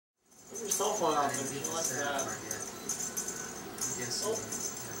cell phone out there. She likes that.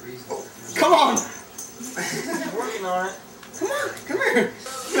 Oh. Come on! She's working on it. Come here!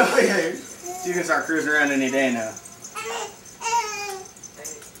 Oh, yeah. You can start cruising around any day now.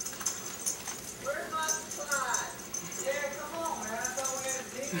 Where's my spot? Yeah, come on, man. I thought we had a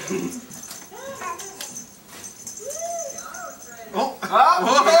deal.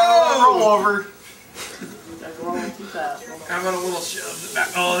 Roll over. How about a little shove back?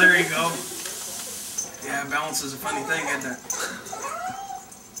 Oh, there you go. Yeah, balance is a funny thing, isn't it?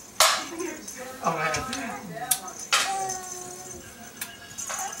 Oh, man.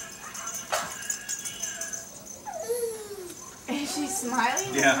 Is she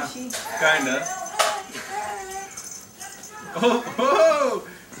smiling? Yeah, Is she... kinda. Oh!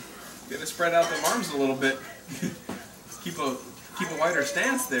 Gotta spread out the arms a little bit. Keep a wider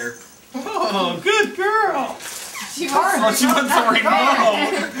stance there. Oh, good girl! She wants She wants the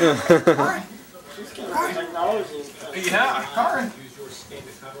remote. Karin. She's getting the technology. Yeah, Karin.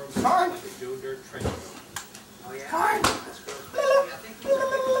 Karin. Karin.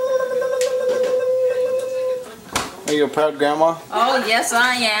 Are you a proud grandma? Oh, yes,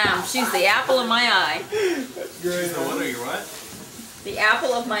 I am. She's the apple of my eye. Great. So what are you, what? The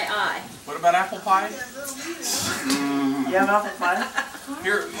apple of my eye. What about apple pie? You have apple pie?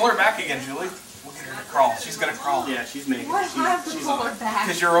 Here, pull her back again, Julie. We'll get her to crawl. She's gonna crawl. Yeah, she's making Why it. have to pull her back?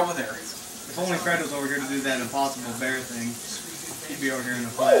 Because you're over there. If only Fred was over here to do that impossible bear thing, he'd be over here in the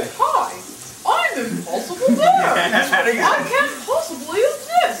flag. Hi, I'm Impossible Bear. I can't possibly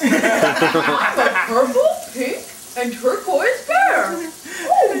exist. I'm a purple, pink, and turquoise bear.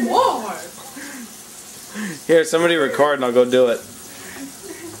 Oh my! Here, somebody record and I'll go do it. Do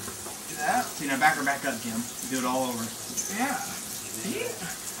that? See, now back her back up, Kim. Do it all over. Yeah. See?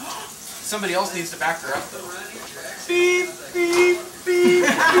 Somebody else needs to back her up, though. Beep, beep, beep,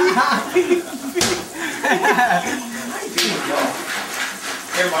 beep, beep, beep.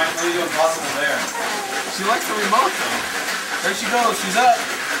 Hey, Mike, what are you doing impossible there? She likes the remote, though. There she goes. She's up.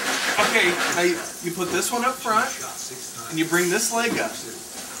 Okay, now you put this one up front, and you bring this leg up.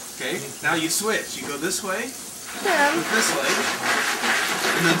 Okay, now you switch. You go this way, with this leg,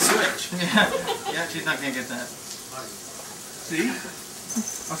 and then switch. Yeah, she's not going to get that. See?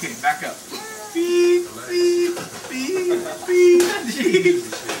 Okay, back up. Beep, beep, beep, beep, beep.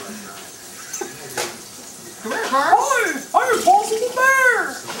 Come here, Karin. I'm a possible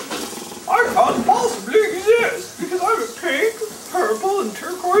bear! I can't possibly exist because I'm a pink, purple, and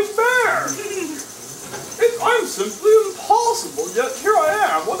turquoise bear! I'm simply impossible, yet here I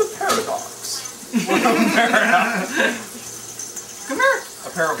am. What a paradox. What a paradox. Come here. A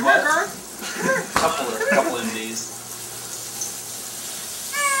pair of Come here, what? Karin. Couple MDs.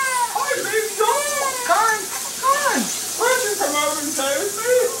 Hi, baby doll! Karin. Karin. Why don't you come over and play with me?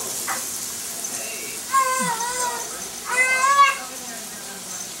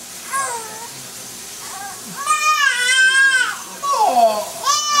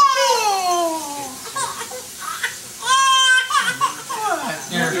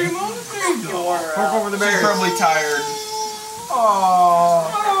 Poke over the bear. She's probably tired.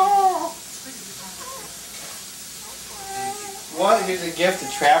 Oh. What? Here's a gift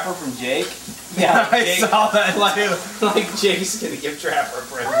to Trapper from Jake? Yeah, I saw that. Like Jake's gonna give Trapper a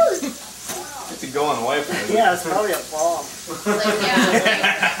present. It's a going away from him. Yeah, it's probably a bomb.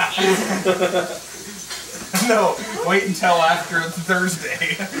 No, wait until after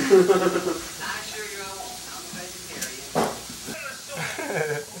Thursday.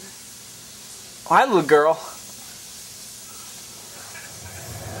 Hi, little girl.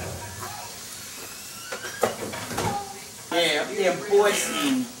 Yeah,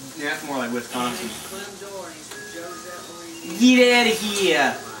 Boise. Yeah, that's more like Wisconsin. Get out of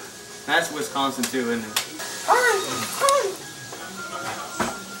here. That's Wisconsin too, isn't it?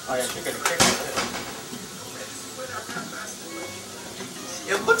 Oh yeah, check it.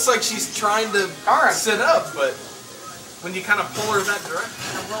 It looks like she's trying to sit up, but when you kind of pull her that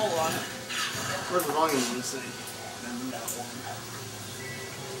direction and roll on it. Where's the volume on this thing?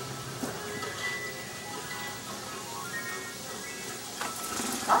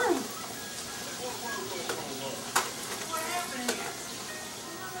 Karin.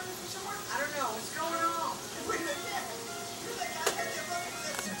 I don't know. What's going on?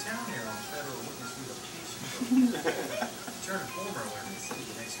 In town here on federal witness relocation. Turned former when the city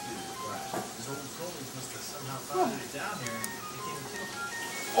and executed the black. His old cronies must have somehow found it down here and became killed.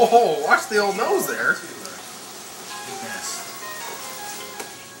 Oh, watch the old nose there.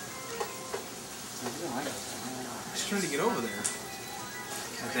 She's trying to get over there,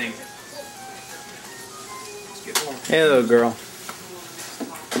 I think. Let's get over. Hey, little girl.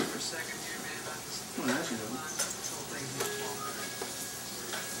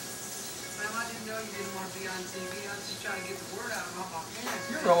 you didn't want to be on TV. I was just trying to get the word out about my parents.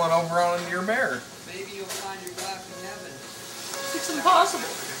 You're rolling over on your mirror. Maybe you'll find your glass in heaven. It's impossible.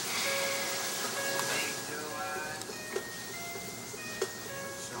 Big doe eyes.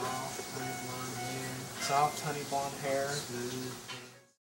 Soft, honey blonde hair. Soft honey blonde hair. Smooth.